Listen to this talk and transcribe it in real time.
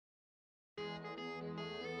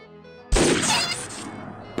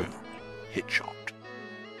Headshot.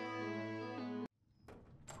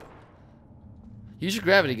 Use your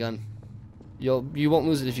gravity gun. You won't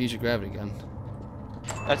lose it if you use your gravity gun.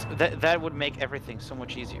 That would make everything so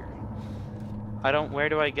much easier. Where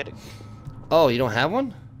do I get it? Oh, you don't have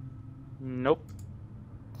one? Nope.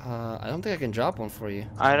 I don't think I can drop one for you.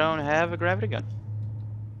 I don't have a gravity gun.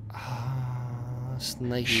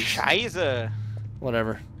 Snikes. Scheiße.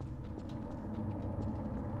 Whatever.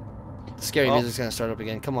 The scary Oh. music's gonna start up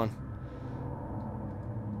again. Come on.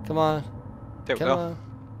 Come on. There we Come go. on.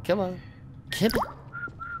 Come on. Come on.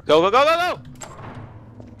 Go, go, go, go, go!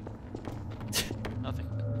 Nothing.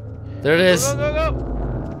 There it is. Go, go, go, go!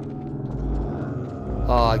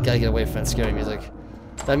 Oh, I gotta get away from that scary music.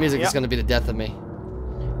 That music is Yep. gonna be the death of me.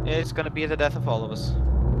 It's gonna be the death of all of us.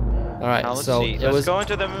 Alright, Now let's so see. it Let's was. go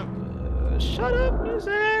into the. Shut up,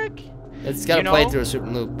 music! It's gotta You play know- through a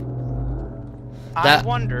certain loop. I That-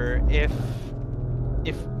 wonder if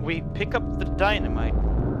we pick up the dynamite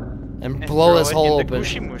And and blow throw this it hole in the open.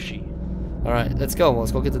 Gushi Mushi. Alright, let's go.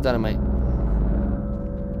 Let's go get the dynamite.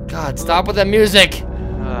 God, stop with that music! So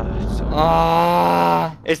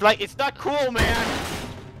Ah! it's like, it's not cool, man!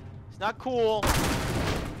 It's not cool.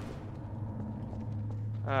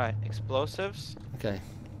 Alright, explosives. Okay,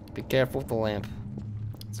 be careful with the lamp.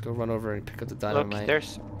 Let's go run over and pick up the Look, dynamite.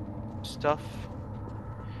 there's stuff.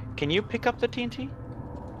 Can you pick up the TNT?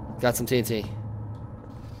 Got some TNT.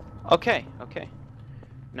 Okay, okay.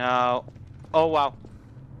 Now, oh wow.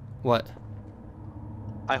 What?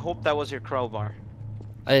 I hope that was your crowbar.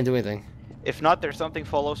 I didn't do anything. If not, there's something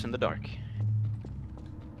follows in the dark.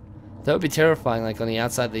 That would be terrifying, like on the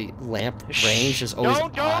outside of the lamp range, there's always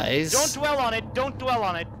eyes. Don't dwell on it. Don't dwell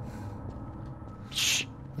on it. Shh.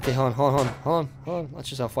 Okay, hold on. Watch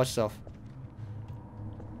yourself, watch yourself.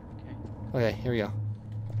 Okay, here we go.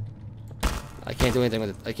 I can't do anything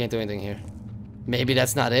with it. I can't do anything here. Maybe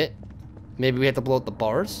that's not it. Maybe we have to blow up the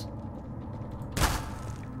bars.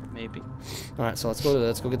 Maybe. Alright, so let's go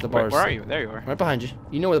get the Wait, bars. where are you? There you are. Right behind you.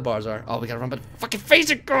 You know where the bars are. Oh, we gotta run by the fucking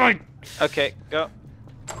Facecam guy! Okay, go.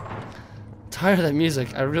 Tired of that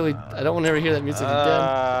music. I don't want to ever hear that music again.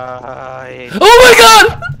 I... Oh my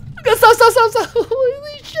god! Stop!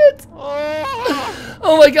 Holy shit! Oh!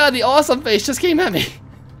 Oh my god, the awesome face just came at me.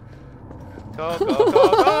 Go, go, go,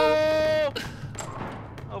 go!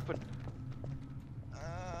 Open.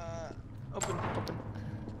 Open.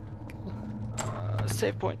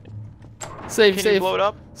 Save point. Save. Can you blow it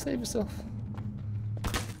up? Save yourself.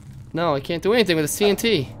 No, I can't do anything with the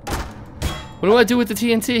TNT. What do I do with the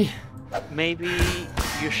TNT? Maybe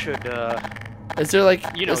you should, Is there like...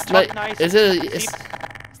 you know, it's talk not, nice. Is it...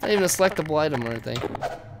 It's not even a selectable item or anything.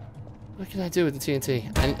 What can I do with the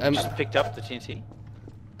TNT? just picked up the TNT.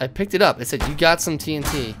 I picked it up. It said, you got some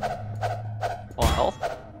TNT. Well,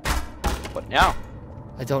 what now?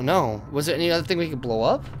 I don't know. Was there any other thing we could blow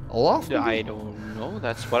up? Olaf? maybe? I don't know.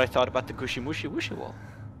 That's what I thought about the Gushi Mushi Wushi wall.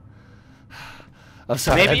 I'm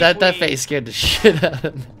sorry. Maybe That if we- face scared the shit out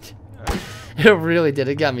of me. It really did.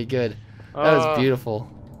 It got me good. That was beautiful.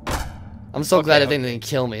 I'm so glad that thing didn't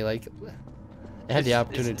kill me. Like, it had the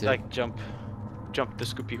opportunity It's to. like jump the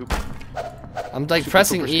Scoopy Hoop. I'm like Super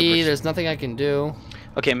pressing Pooper E. Scoopers. There's nothing I can do.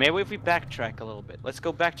 Okay, maybe if we backtrack a little bit. Let's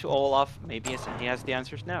go back to Olaf. Maybe he has the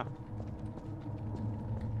answers now.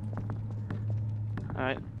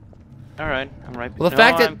 Alright, I'm right. Well,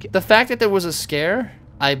 No, the fact that there was a scare,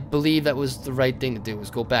 I believe that was the right thing to do.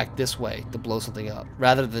 Was go back this way to blow something up,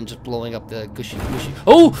 rather than just blowing up the Gushi.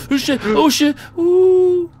 Oh shit! Oh shit!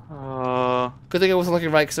 Ooh! Good thing I wasn't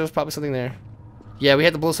looking right, because there was probably something there. Yeah, we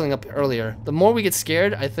had to blow something up earlier. The more we get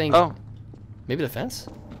scared, I think. Oh. Maybe the fence?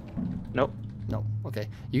 Nope. No. Okay.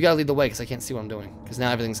 You gotta lead the way, because I can't see what I'm doing. Because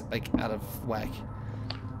now everything's like out of whack.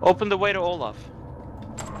 Open the way to Olaf.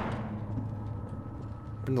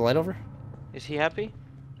 Bring the light over. Is he happy?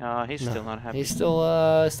 No, he's still not happy. He's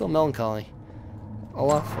still melancholy.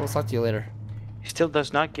 Olaf, I'll talk to you later. He still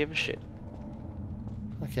does not give a shit.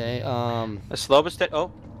 Okay. A slow but steady.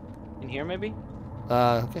 Oh, in here maybe.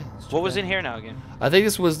 Okay. What was in here now again? I think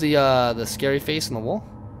this was the scary face on the wall.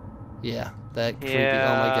 Yeah, that creepy. Oh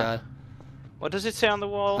my god. What does it say on the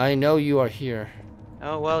wall? I know you are here.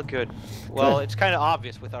 Oh well, good. Well, it's kind of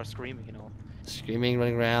obvious with our screaming and all. Screaming,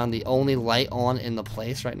 running around. The only light on in the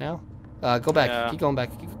place right now. Go back. Yeah. Keep going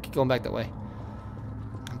back. Keep going back that way.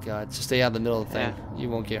 Oh god, just stay out of the middle of the thing. You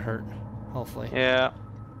won't get hurt. Hopefully. Yeah.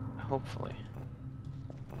 Hopefully.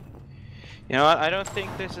 You know what? I don't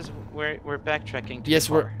think this is where we're backtracking too Yes,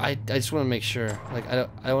 far. I just want to make sure. Like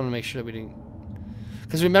I want to make sure that we didn't.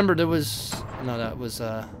 Because remember there was that was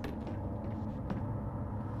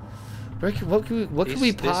what could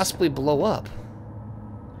we possibly blow up?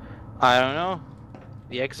 I don't know.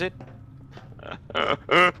 The exit?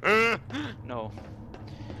 No.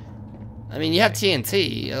 I mean, you have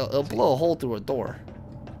TNT. It'll blow a hole through a door.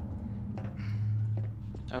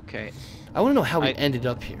 Okay. I want to know how we ended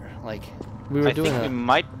up here. Like, we were doing think a we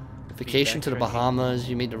might vacation to the backtracking. Bahamas.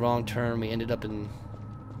 You made the wrong turn. We ended up in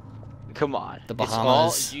Come on. the It's all,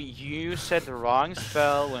 Bahamas. you said the wrong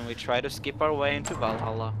spell when we tried to skip our way into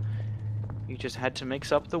Valhalla. You just had to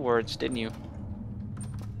mix up the words, didn't you?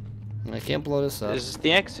 I can't blow this up. This is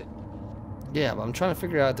the exit. Yeah, but I'm trying to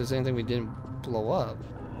figure out if there's anything we didn't blow up.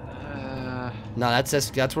 No,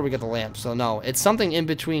 that's where we got the lamp. So no, it's something in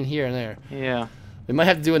between here and there. Yeah. We might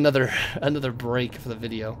have to do another break for the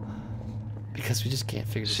video because we just can't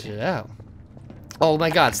figure this shit out. Oh my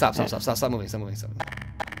God! Stop moving! Stop moving!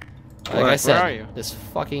 Like I said, where are you? this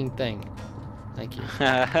fucking thing. Thank you.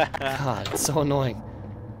 God, it's so annoying.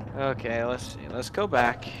 Okay, let's see. Let's go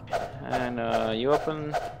back. And you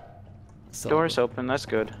open. So, Doors open. That's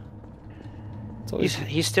good. it's always-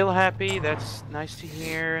 He's still happy. That's nice to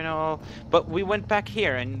hear and all. But we went back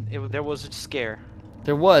here and there was a scare.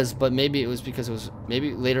 There was, but maybe it was because it was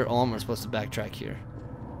maybe later on we're supposed to backtrack here.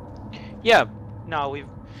 Yeah. No, we've.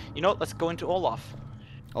 You know what? Let's go into Olaf.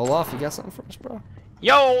 Olaf, you got something for us, bro?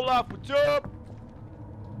 Yo, Olaf, what's up?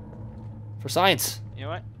 For science. You know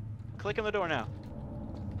what? Click on the door now.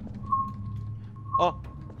 Oh.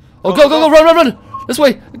 Oh, go, run! This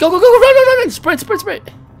way! Go, run! Sprint!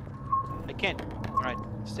 I can't. Alright,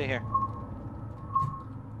 stay here.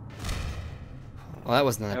 Oh, that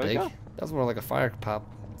wasn't that There we big. go. That was more like a firecracker.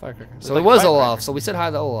 So like it was a Olaf. firecracker. So we said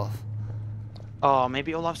hi to Olaf. Oh,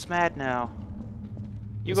 maybe Olaf's mad now.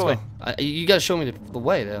 You Let's go in. You gotta show me the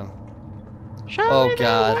way though. Show Oh, me the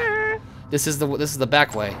God. way. This is the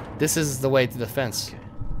back way. This is the way to the fence. Okay.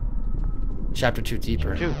 Chapter 2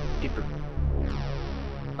 deeper. Deeper.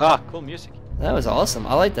 Ah, cool music. That was awesome.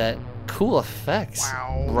 I like that. Cool effects.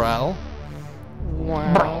 Wow.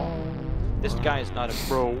 Bro. This guy is not a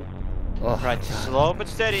bro. Oh, Right, God. slow but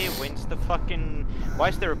steady wins the fucking... Why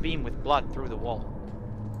is there a beam with blood through the wall?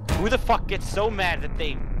 Who the fuck gets so mad that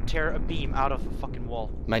they tear a beam out of a fucking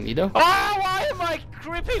wall? Magneto? Oh, why am I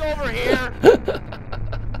creeping over here?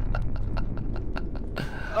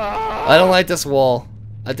 I don't like this wall.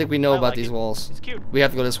 I think we know I about like these it. walls. It's cute. We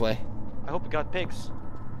have to go this way. I hope we got pigs.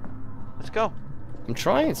 Let's go. I'm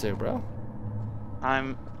trying to, bro.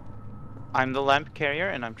 I'm the lamp carrier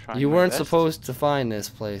and I'm trying You my weren't best. supposed to find this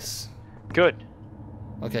place. Good.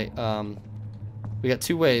 Okay, we got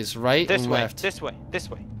two ways, right This and way, left. this way, this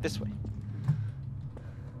way, this way.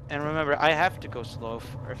 And remember, I have to go slow,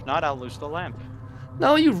 if not I'll lose the lamp.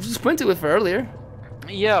 No, you sprinted with it earlier.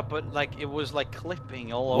 Yeah, but like it was like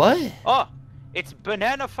clipping all over. What? Oh, it's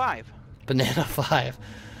Banana 5. Banana 5.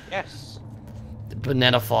 Yes.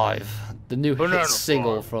 Banana 5. The new Banana hit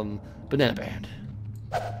single 5. from Banana Band.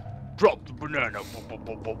 Drop the banana.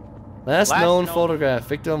 Last Last known known- photograph.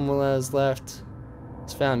 Victim was left.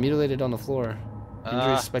 Was found mutilated on the floor. Injury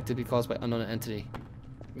Ah. suspected to be caused by unknown entity.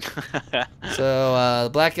 So, the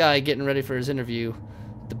black guy getting ready for his interview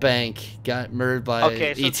at the bank got murdered by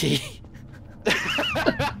Okay, so- E.T.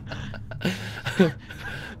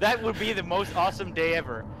 That would be the most awesome day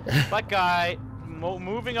ever. That guy,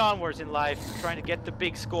 moving onwards in life, trying to get the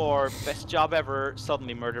big score, best job ever,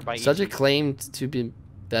 suddenly murdered by Subject E.T. claimed to be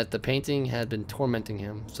that the painting had been tormenting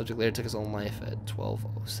him. Subject later took his own life at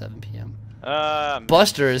 12:07 p.m.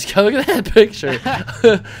 Buster is look at that picture.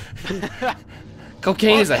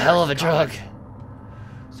 Cocaine is a hell of a drug.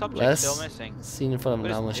 Subject Less still missing. seen in front of an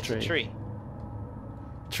What is anomalous it's a tree. tree.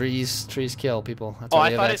 Trees kill people. That's Oh, why I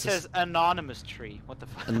they have thought it access. says anonymous tree. What the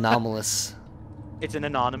fuck? Anomalous. It's an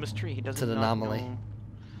anonymous tree. He doesn't an not anomaly. know.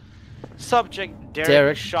 Subject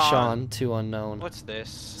Derek, Sean. Sean, two unknown. What's this?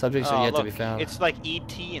 Subjects are yet to be look, found. It's like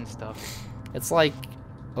E.T. and stuff. It's like,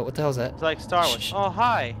 oh, what the hell is that? It's like Star Wars. Shh. Oh,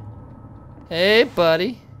 hi. Hey,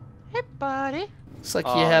 buddy. Hey, buddy. Looks like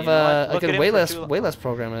Oh, you have you know what? a Look at good him for way less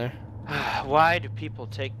program there. Why do people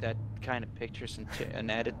take that kind of pictures and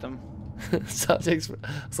edit them? Subjects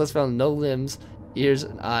found no limbs, ears,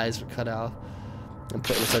 and eyes were cut off and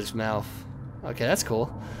put in the subject's mouth. Okay, that's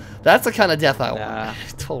cool. That's the kind of death I Nah. want.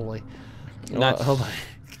 Totally. That's Oh my.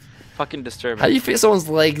 fucking disturbing. How do you fit someone's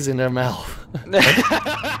legs in their mouth?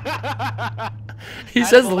 He Hannibal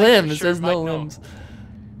says Lecter limbs, it sure says no might know. limbs.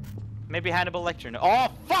 Maybe Hannibal Lecter. Oh,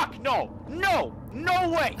 fuck, no! No! No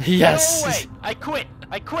way! Yes. No way! I quit!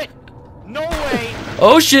 I quit! No way!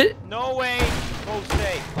 Oh shit! No way!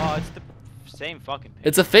 Jose! Oh, it's the same fucking picture.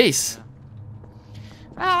 It's a face.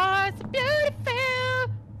 Oh, it's a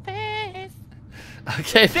beautiful face.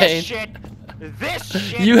 Okay, This Payne. shit! This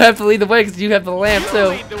shit! You have to lead the way because you have the lamp You too.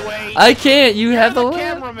 lead the way. I can't. You You're have the the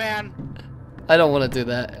lamp. cameraman. I don't want to do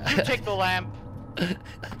that. You take the lamp.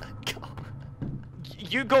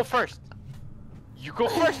 You go first. You go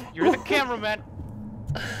first. You're the cameraman.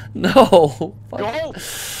 No. Go.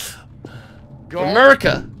 Go.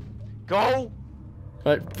 America. Go.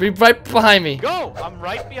 Right, be right behind me. Go. I'm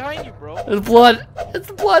right behind you, bro. There's blood. It's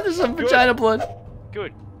the blood. There's some vagina blood.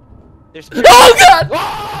 Good. There's. Oh God!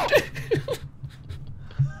 Whoa!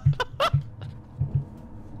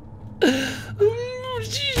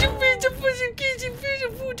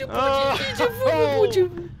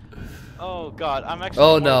 Oh God, I'm actually.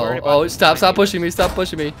 Oh more worried no! about Oh, this stop! Stop behind pushing me! Stop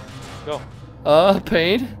pushing me! you. Go.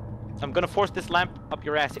 Pain. I'm gonna force this lamp up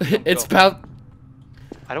your ass. If you don't It's go. about.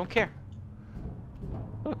 I don't care.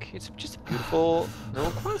 Look, it's just a beautiful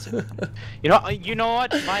little closet. You know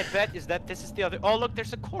what? My bet is that this is the other. Oh, look,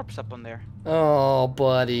 there's a corpse up on there. Oh,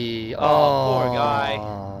 buddy. Oh, poor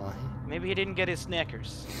guy. Maybe he didn't get his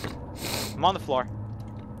Snickers. I'm on the floor.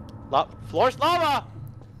 Floor's lava!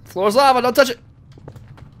 Floor's lava. Don't touch it.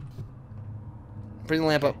 Bring the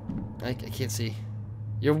lamp up. I can't see.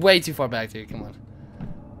 You're way too far back, dude. Come on.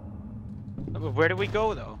 Where do we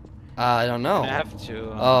go, though? I don't know. I have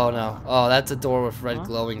to. Oh no. Oh, that's a door with red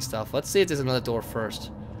glowing stuff. Let's see if there's another door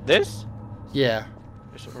first. This? Yeah.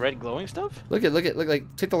 There's red glowing stuff? Look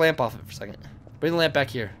like take the lamp off it for a second. Bring the lamp back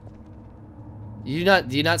here. Do you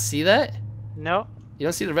not see that? No. You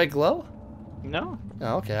don't see the red glow? No.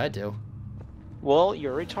 Oh, okay, I do. Well,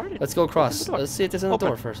 you're retarded. Let's go across. Open the door. Let's see if there's another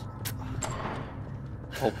door first.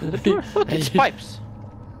 Open the door. Look, it's pipes.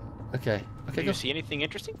 Okay. Okay. Do you see anything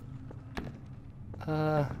interesting?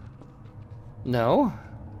 No.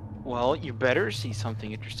 Well, you better see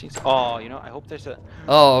something interesting. Oh, you know, I hope there's a.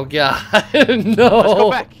 Oh God, no. Let's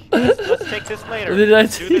go back. Let's take this later. What did I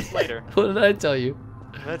Let's do this later. What did I tell you?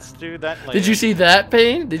 Let's do that later. Did you see that,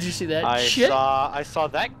 Pain? Did you see that shit? I saw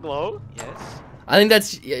that glow. Yes. I think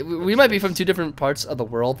that's. We might be from two different parts of the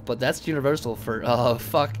world, but that's universal for.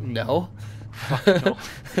 Fuck no. Fuck no.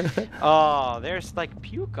 Oh, there's like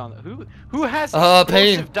puke on the, who has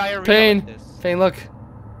Pain. diarrhea Pain. like this? Pain, look.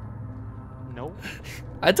 No.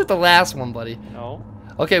 I took the last one, buddy. No.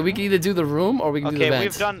 Okay, we can either do the room or we can do the vents. Okay,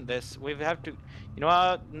 we've done this. We have to. You know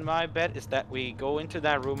what? My bet is that we go into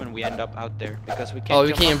that room and we end up out there because we can't. Oh,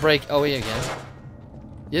 we can't break. Oh, yeah, again.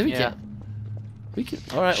 Yeah, we can. We can.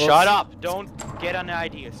 All right. Shut up! Don't get any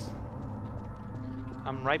ideas.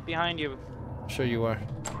 I'm right behind you. Sure you are.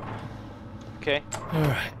 Okay. All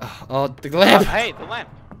right. Oh, the lamp. Hey, the lamp.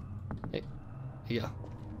 Hey, here you go.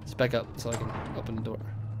 Just back up so I can open the door.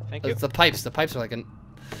 Thank you. It's the pipes. The pipes are like an.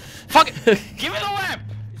 Fuck it! Give me the lamp!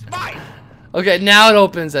 It's mine! Okay, now it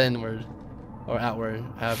opens inward. Or outward,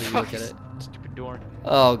 however you look at it. Stupid door.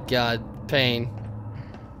 Oh God, Pain.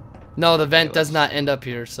 No, the vent does not end up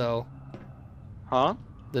here, so. Huh?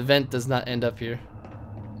 The vent does not end up here.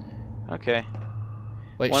 Okay.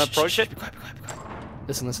 Wait, Wanna approach it? Be quiet, be quiet, be quiet.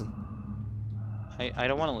 Listen, listen. I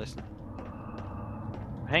don't want to listen.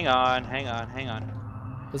 Hang on, hang on, hang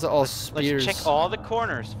on. Those are all spears. Let's check all the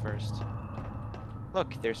corners first.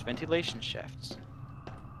 Look, there's ventilation shafts.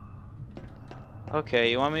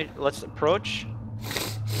 Okay, you want me? Let's approach.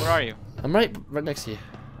 Where are you? I'm right next to you.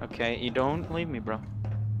 Okay, you don't leave me, bro.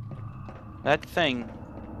 That thing.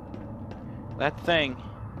 That thing.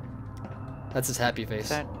 That's his happy face.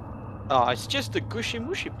 That. Oh, it's just a gushy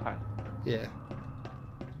mushy pile. Yeah.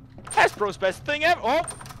 Hasbro's best thing ever. Oh.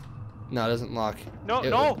 No, it doesn't lock. No,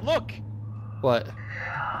 no, look. What?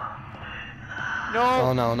 No.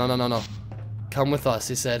 Oh no, no, no, no, no. Come with us,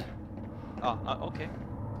 he said. Oh, okay.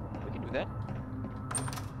 We can do that.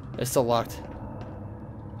 It's still locked.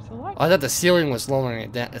 Still locked? Oh, I thought the ceiling was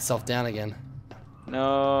lowering itself down again.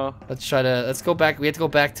 No. Let's try to. Let's go back. We have to go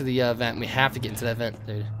back to the vent. We have to get into that vent,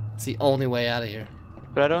 dude. It's the only way out of here.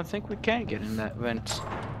 But I don't think we can get in that vent.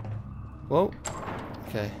 Whoa.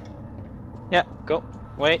 Okay. Yeah, go.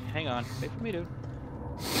 Wait, hang on. Wait for me, dude.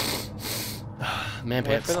 Man Wait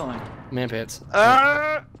pants. for the line. Man pants.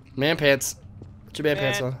 Ah! Man pants. Put your man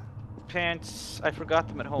pants on. Pants. I forgot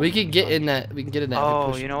them at home. We can get in that. We can get in that.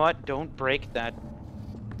 Oh, you know what? Don't break that.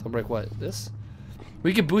 Don't break what? This?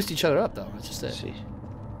 We could boost each other up though. That's just it. Let's see.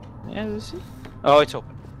 Yeah, let's see. Oh, it's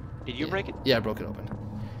open. Did you break it? Yeah, I broke it open.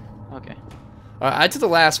 Okay. Alright, I took the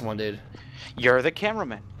last one, dude. You're the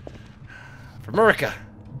cameraman. For America.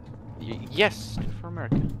 Yes, for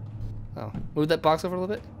America. Oh, move that box over a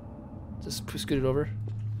little bit. Just scoot it over.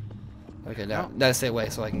 Okay, now stay away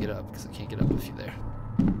so I can get up because I can't get up with you there.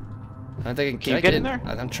 I think Can you get in there?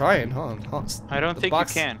 I'm trying. Hold on. I don't think you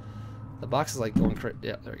can. The box is like going crazy.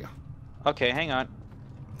 Yeah, there we go. Okay, hang on.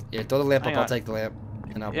 Yeah, throw the lamp Hang up. on. I'll take the lamp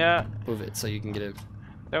and I'll move it so you can get it.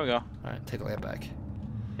 There we go. All right, take the lamp back.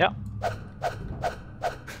 Yep.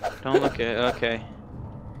 Don't look at it. Okay.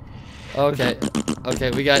 Okay.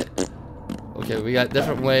 Okay, we got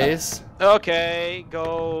different ways. Okay,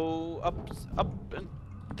 go up. And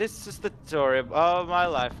this is the story of my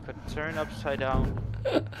life. Could turn upside down.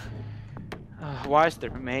 Why is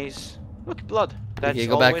there a maze? Look, blood. That's Okay,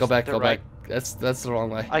 go back. right. That's the wrong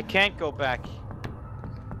way. I can't go back.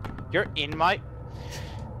 You're in my.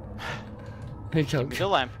 Give me the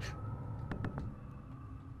lamp.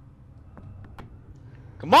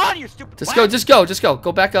 Come on, you stupid. Just go.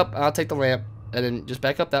 Go back up. I'll take the lamp, and then just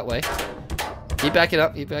back up that way. Keep backing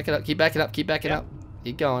up. Keep backing up. Keep backing up. Keep backing up.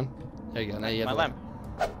 Keep going. There you go. Now you have my the lamp.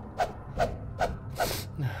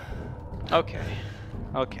 Okay.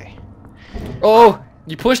 Okay. Oh,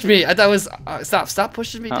 you pushed me. I thought it was. Stop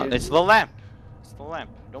pushing me, dude. It's the lamp. It's the lamp.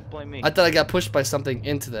 Don't blame me. I thought I got pushed by something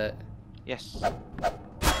into that. Yes.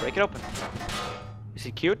 Break it open. Is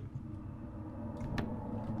he cute?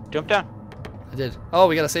 Jump down. I did. Oh,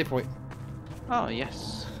 we got a save point. Oh,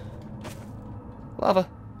 yes. Lava.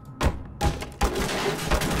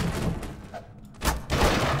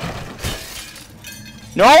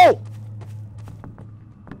 No!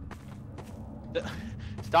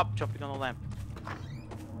 Stop jumping on the lamp.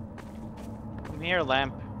 Come here,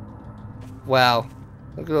 lamp. Wow.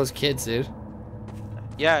 Look at those kids, dude.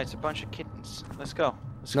 Yeah, it's a bunch of kittens. Let's go.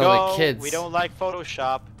 Let's No, go. like kids. We don't like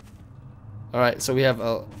Photoshop. Alright, so we have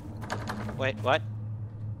a Wait, what?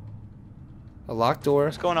 locked door.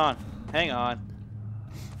 What's going on? Hang on.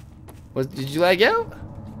 Did you lag out?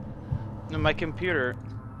 No, my computer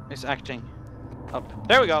is acting up.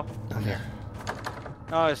 There we go. Okay.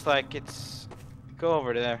 Oh, it's like it's. Go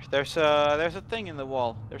over there. There's a thing in the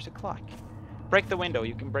wall. There's a clock. Break the window.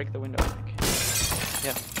 You can break the window. I think.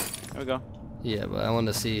 Yeah. There we go. Yeah, but I want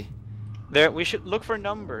to see. There, we should look for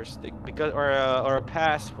numbers because, or a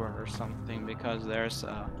password or something, because there's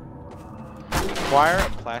acquire a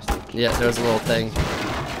plastic. Yeah, there's a little thing.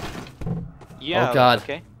 Yeah. Oh God.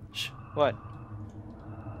 Okay. Shh. What?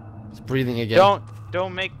 It's breathing again.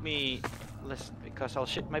 Don't make me listen, because I'll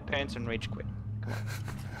shit my pants and rage quit. Come on.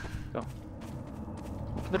 Go.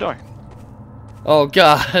 Open the door. Oh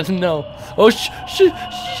God, no. Oh shh.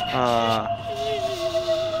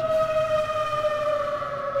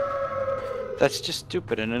 That's just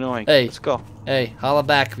stupid and annoying. Hey. Let's go. Hey, holla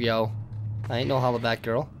back, yo. I ain't no holla back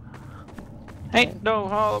girl. Ain't no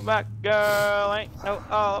holla back girl. Ain't no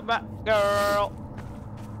holla back girl.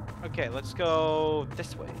 Okay, let's go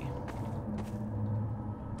this way.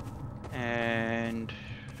 And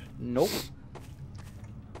nope.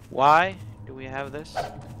 Why do we have this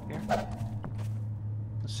here?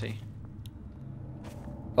 Let's see.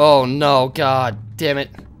 Oh no, God damn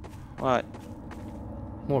it. What?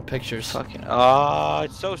 More pictures. Fucking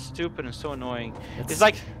it's so stupid and so annoying. It's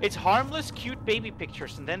like it's harmless, cute baby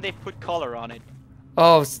pictures, and then they put color on it.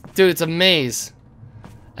 Oh, dude, it's a maze.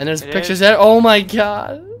 And there's It pictures is. there. Oh my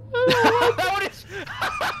God. That one is.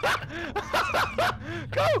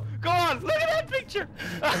 Go on! Look at that picture!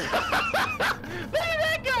 Look at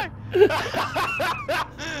that guy!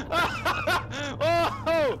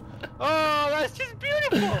 Oh, that's just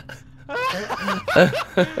beautiful!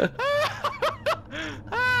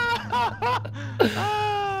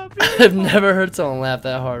 I've never heard someone laugh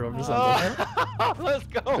that hard over something. Let's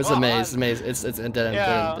go. It's a maze. It's a maze. It's a dead end.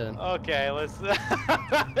 Yeah. Dead end. Okay. Let's.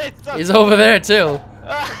 He's over there too.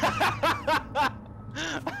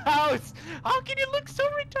 How can you look so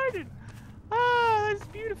retarded? Ah, that's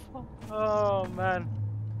beautiful. Oh man.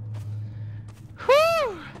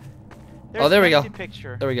 Whew. Oh, there we go.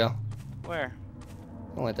 Picture. There we go. Where?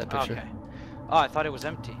 I don't like that picture. Okay. Oh, I thought it was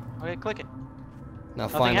empty. Okay, click it. Now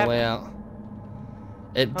Nothing find a way happened. out.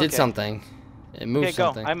 It did Okay. something. It moved Okay, go.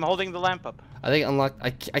 something. I'm holding the lamp up. I think unlocked. I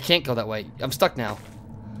can't go that way. I'm stuck now.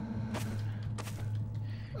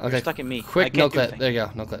 Okay. You're stuck in me. I Quick can't no do clip. anything. There you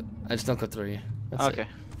go. No clip. I just no clip through you. That's Okay. it.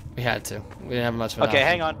 We had to. We didn't have much of an Okay, option.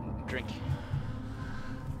 hang on. Drink.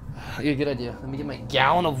 Yeah, good idea. Let me get my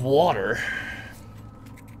gallon of water.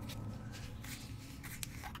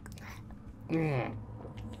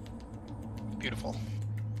 Beautiful.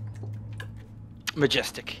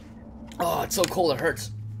 Majestic. Oh, it's so cold it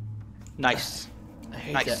hurts. Nice. I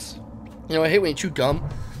hate Nice. that. You know, I hate when you chew gum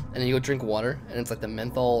and then you go drink water and it's like the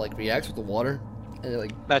menthol like reacts with the water and it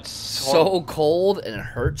like That's so cold and it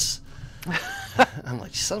hurts. I'm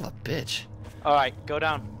like, son of a bitch. All right, go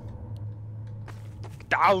down.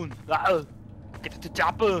 Down. Get to the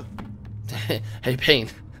chopper. Hey, Payne.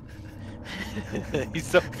 He's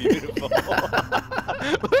so beautiful.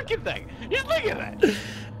 Look at that. Just look at that.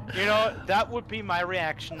 You know, that would be my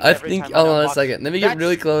reaction. I every think. time Hold I on a unbox- second. Let me get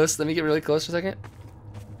really close. Let me get really close for a second.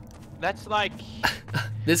 That's like.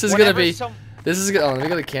 This is gonna whenever be. some- This is gonna. Oh, let me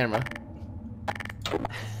go to the camera.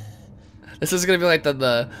 This is gonna be like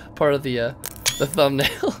the part of the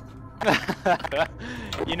thumbnail.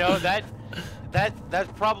 You know that's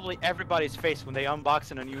probably everybody's face when they unbox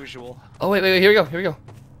an unusual. Oh wait, here we go. Here we go.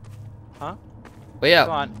 Huh? Wait out.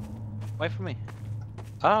 Go on. Wait for me.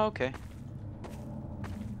 Oh, okay.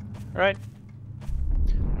 All right.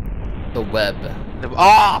 The web.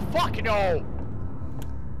 Oh, fuck no!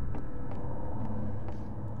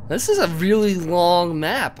 This is a really long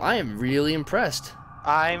map. I am really impressed.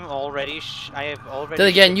 I have already. Then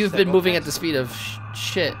again, you've been moving at the speed of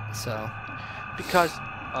shit, so. Because,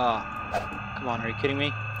 come on, are you kidding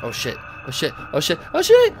me? Oh shit! Oh shit! Oh shit! Oh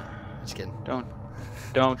shit! Just kidding. Don't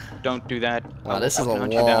do that. Wow, this is a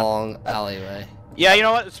long alleyway. Yeah, you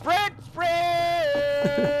know what? Spread!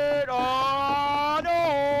 Oh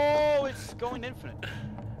no! It's going infinite.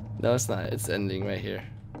 No, it's not. It's ending right here.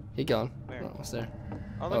 Keep going. Where? Oh, almost there.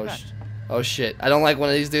 Oh, look at that. Oh shit! I don't like one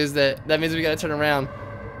of these dudes. That means we gotta turn around.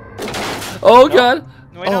 Oh Nope. god!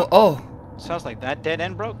 Wait, Oh no. oh! Sounds like that dead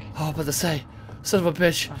end broke. Oh, but to say, son of a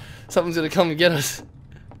bitch, something's gonna come and get us.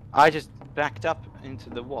 I just backed up into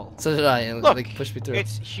the wall. So did I, and Look, they pushed me through.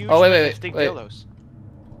 It's huge. Oh wait. Dildos.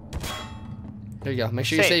 There you go. Make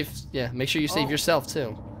sure you save. Yeah, make sure you save yourself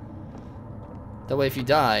too. That way, if you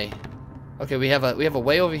die, okay, we have a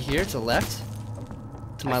way over here to the left.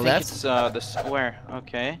 To my left. It's the square.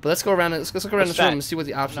 Okay. But let's go around. Let's look around this room and see what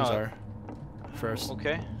the options No. are. First.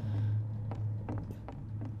 Okay.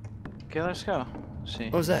 Okay, let's go. See.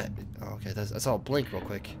 What was that? Oh, okay, that's all. Blink real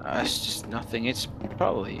quick. It's just nothing. It's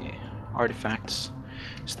probably artifacts.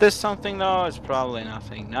 Is this something though? It's probably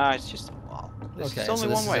nothing. No, it's just a wall. This Okay, is only so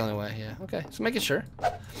this one is way. the only way. Yeah. Okay, so making sure.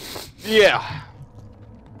 Yeah.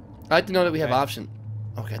 I like to know that we have Okay. option.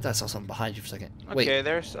 Okay, I thought I saw something behind you for a second. Okay, Wait.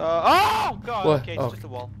 there's oh god. What? Okay, it's Oh. just a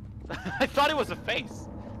wall. I thought it was a face.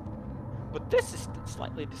 But this is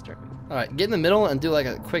slightly disturbing. All right, get in the middle and do like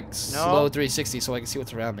a quick, slow 360 so I can see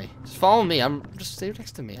what's around me. Just follow me. Just stay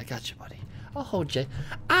next to me. I got you, buddy. I'll hold you.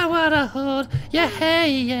 I wanna hold you.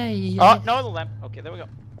 Hey, yeah. Oh no, the lamp. Okay, there we go.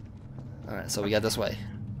 All right, so we got this way.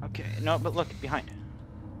 Okay, no, but look behind.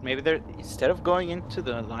 Maybe there. Instead of going into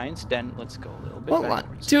the lion's den, let's go a little bit What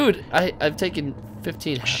backwards. dude? I've taken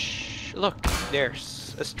 15. Shh, look,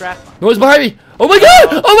 there's a strap. What's behind me? Oh my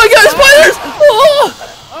god! Oh my god! Spiders!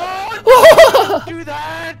 Oh! Oh, don't do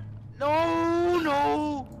that!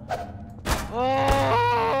 No!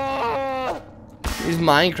 Oh! These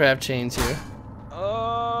Minecraft chains here.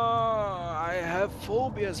 Oh, I have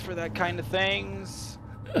phobias for that kind of things.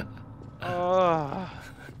 Oh.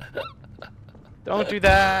 Don't do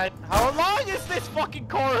that. How long is this fucking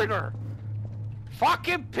corridor?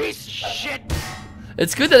 Fucking piece of shit.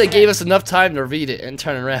 It's good that it gave us enough time to read it and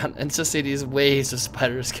turn around and just see these waves of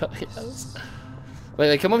spiders coming at us.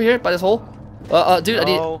 Wait, come over here by this hole. Dude,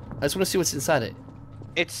 No. I just want to see what's inside it.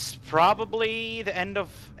 It's probably the end of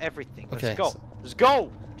everything. Let's Okay, go. so- Let's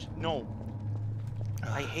go. No.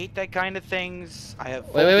 I hate that kind of things. I have.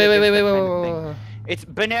 Wait, phobia against that kind of thing. wait. It's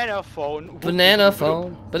banana phone.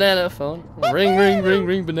 Banana phone. Ring, ring, ring,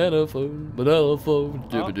 ring, banana phone. Oh,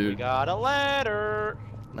 we got a ladder.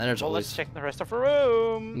 Ladder's Well, always. let's check the rest of the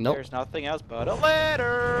room. Nope. There's nothing else but a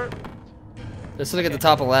ladder. Let's look at the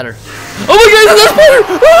top of the ladder. Oh my god, there's a spider!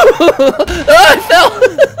 Ah, I fell!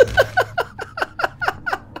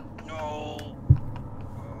 No.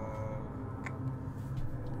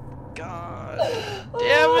 God.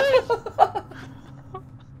 Damn it.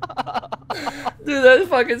 Dude, that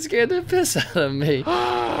fucking scared the piss out of me.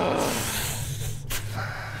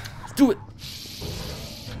 Do it.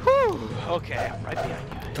 Whew. Okay, I'm right behind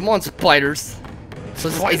you. Come on, spiders. So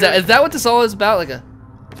is that what this all is about? Like a...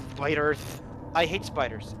 Spiders. I hate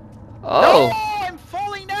spiders. Oh. No, I'm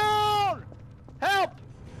falling down. Help!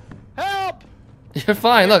 Help! You're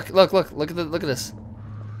fine. Look at this.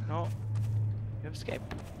 No. You have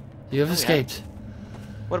escaped. You have Oh, yeah. escaped.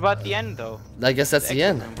 What about the end, though? I guess that's the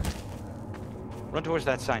end. exit room. Run towards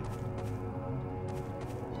that sign.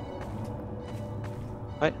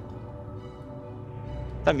 What?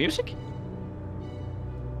 That music?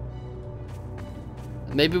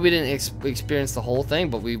 Maybe we didn't experience the whole thing,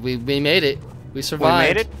 but we made it. We survived.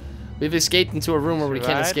 We made it? We've escaped into a room where we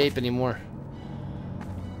can't Survived? escape anymore.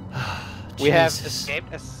 We have Jesus.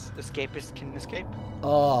 escaped as escapists can escape.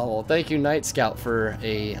 Oh, well, thank you, Night Scout, for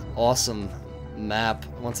a awesome map.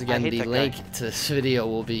 Once again, hate the that link guy. to this video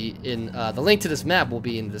will be in the link to this map will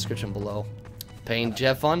be in the description below. Payne, did you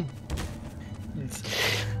have fun?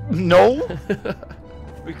 No.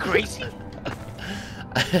 We crazy?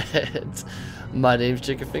 And my name's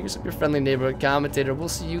Chicken Fingers. I'm your friendly neighborhood commentator. We'll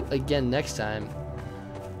see you again next time.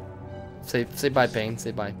 Say bye, Payne.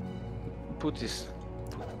 Say bye. Put this.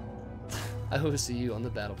 I will see you on the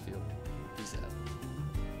battlefield.